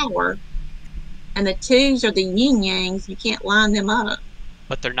flower, and the twos are the yin yangs, you can't line them up.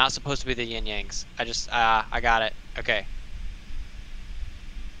 But they're not supposed to be the yin yangs. I got it. Okay.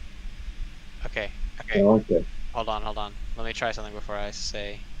 Hold on. Let me try something before I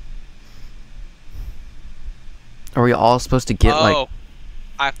say. Are we all supposed to get like?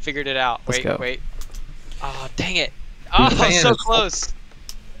 I figured it out. Let's go. Wait. Oh, dang it. Oh, so close.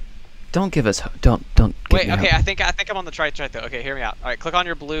 Don't give us. Don't. Wait. Okay. I think I'm on the right track though. Okay, hear me out. All right, click on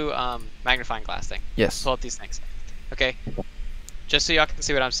your blue magnifying glass thing. Yes. Pull up these things. Okay. Just so y'all can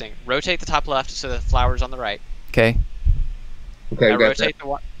see what I'm seeing. Rotate the top left so the flower's on the right. Okay. Okay.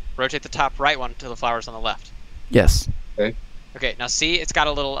 Now rotate the top right one to the flower's on the left. Yes. Okay. Okay. Now see, it's got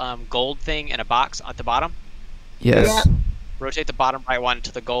a little gold thing in a box at the bottom. Yes. Yeah. Rotate the bottom right one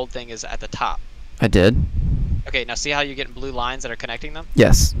to the gold thing is at the top. I did. Okay. Now see how you get blue lines that are connecting them?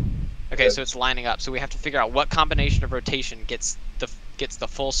 Yes. Okay, so it's lining up. So we have to figure out what combination of rotation gets the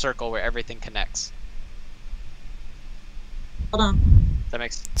full circle where everything connects. Hold on. That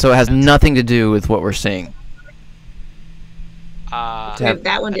makes. So it has nothing to do with what we're seeing.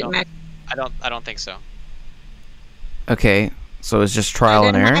 That one didn't match. I don't think so. Okay, so it's just trial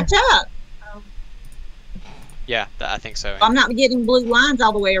and error. Match up. Yeah, I think so. I'm not getting blue lines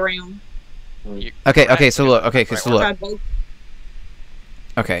all the way around. Okay. So look.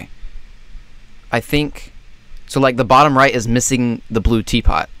 Okay. I think so. Like the bottom right is missing the blue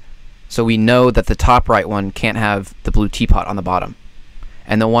teapot, so we know that the top right one can't have the blue teapot on the bottom,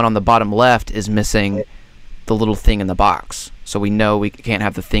 and the one on the bottom left is missing the little thing in the box. So we know we can't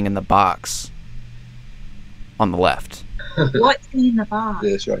have the thing in the box on the left. What's in the box?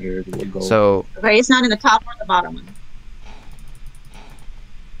 This right here. So okay, it's not in the top or the bottom one.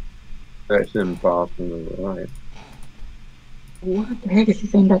 That's in the bottom on the right. What the heck is he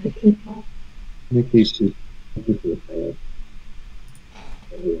saying about the teapot? I think these two.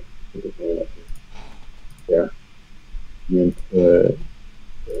 Yeah. And then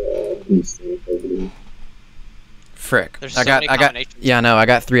Frick. There's I so got, many I got, combinations. yeah, no, I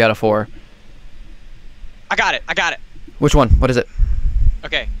got 3 out of 4. I got it. Which one? What is it?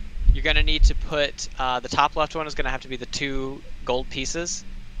 Okay, you're gonna need to put the top left one is gonna have to be the 2 gold pieces,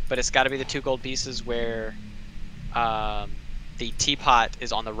 but it's got to be the 2 gold pieces where the teapot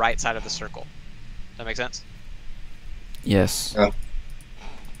is on the right side of the circle. Does that make sense? Yes.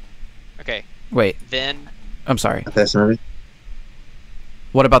 Okay. Wait. Then. I'm sorry. That's not it.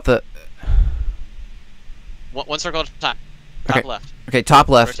 What about the... One circle at a time. Top Okay. left. Okay, top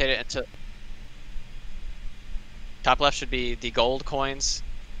left. Rotate it into. Top left should be the gold coins.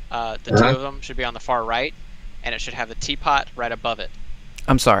 The 2 of them should be on the far right, and it should have the teapot right above it.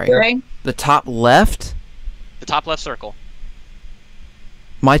 I'm sorry. Okay. The top left? The top left circle.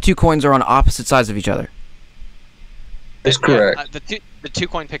 My 2 coins are on opposite sides of each other. That's correct. The 2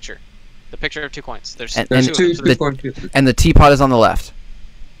 coin picture. The picture of 2 coins. There's And- 2 and of Two them. coin pieces. And the teapot is on the left.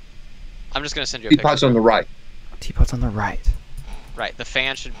 I'm just gonna send you a picture. Teapot's on the right. Teapot's on the right. Right. The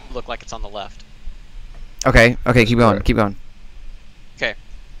fan should look like it's on the left. Okay, keep going, correct. keep going. Okay.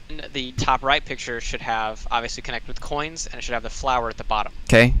 And the top right picture should have obviously connect with coins, and it should have the flower at the bottom.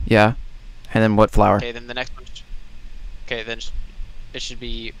 Okay, yeah. And then what flower? Okay. Then the next one. Okay. Then it should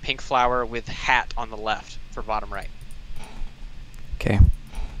be pink flower with hat on the left for bottom right. Okay.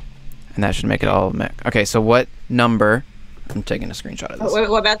 And that should make it all mix. Okay, so what number? I'm taking a screenshot of this.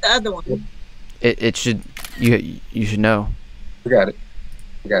 What about the other one? It should, you should know. I got it.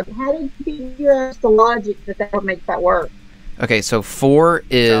 How did you figure out the logic that would make that work? Okay, so 4 Trial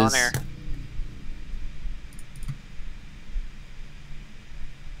is... and error.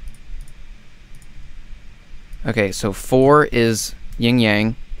 Okay, so 4 is yin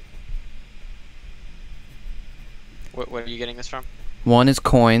yang. What are you getting this from? 1 is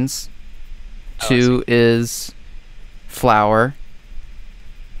coins. Oh, I 2 is flower.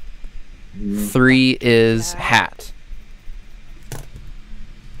 3 is hat.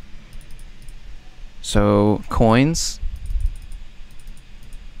 So coins,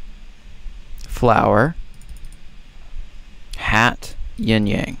 flower, hat, yin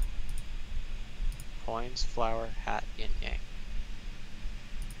yang. Coins, flower, hat, yin yang.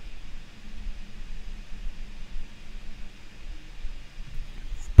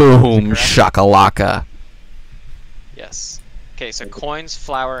 Boom correct? shakalaka. Yes. Okay, so coins,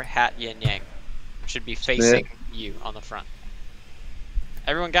 flower, hat, yin yang should be facing you on the front.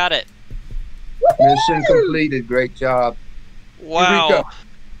 Everyone got it. Mission completed. Great job. Wow.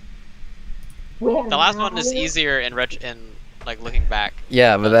 The The last one is easier in like looking back.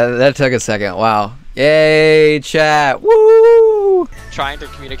 Yeah, but that took a second. Wow. Yay, chat. Woo! Trying to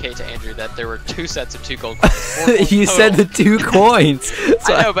communicate to Andrew that there were 2 sets of 2 gold coins. 4 coins You said the total. 2 coins.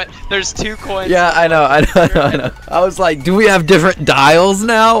 So I know, but there's 2 coins. yeah, I know. I was like, do we have different dials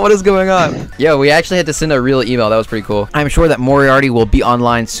now? What is going on? Yeah, we actually had to send a real email. That was pretty cool. I'm sure that Moriarty will be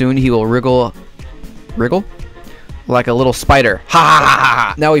online soon. He will wriggle? Like a little spider. Ha ha ha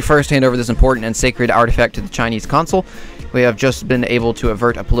ha! Now we first hand over this important and sacred artifact to the Chinese consul. We have just been able to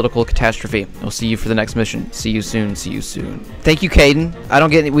avert a political catastrophe. We'll see you for the next mission. See you soon. See you soon. Thank you,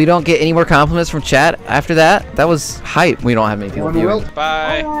 Caden. We don't get any more compliments from chat after that. That was hype. We don't have many people viewing.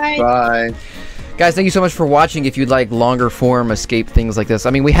 Bye. Bye. Guys, thank you so much for watching. If you'd like longer form escape things like this, I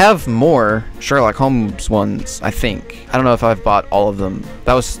mean, we have more Sherlock Holmes ones, I think. I don't know if I've bought all of them.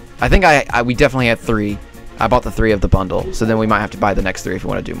 I think we definitely had 3. I bought the 3 of the bundle, so then we might have to buy the next 3 if we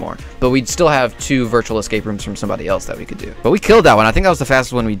want to do more. But we'd still have 2 virtual escape rooms from somebody else that we could do. But we killed that one. I think that was the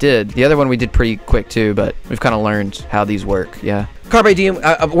fastest one we did. The other one we did pretty quick too, but we've kind of learned how these work. Yeah. Carpe diem.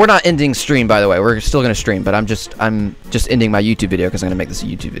 We're not ending stream, by the way. We're still gonna stream, but I'm just ending my YouTube video because I'm gonna make this a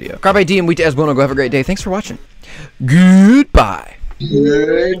YouTube video. Carpe diem. We as well. Go have a great day. Thanks for watching. Goodbye.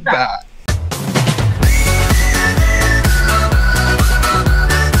 Goodbye.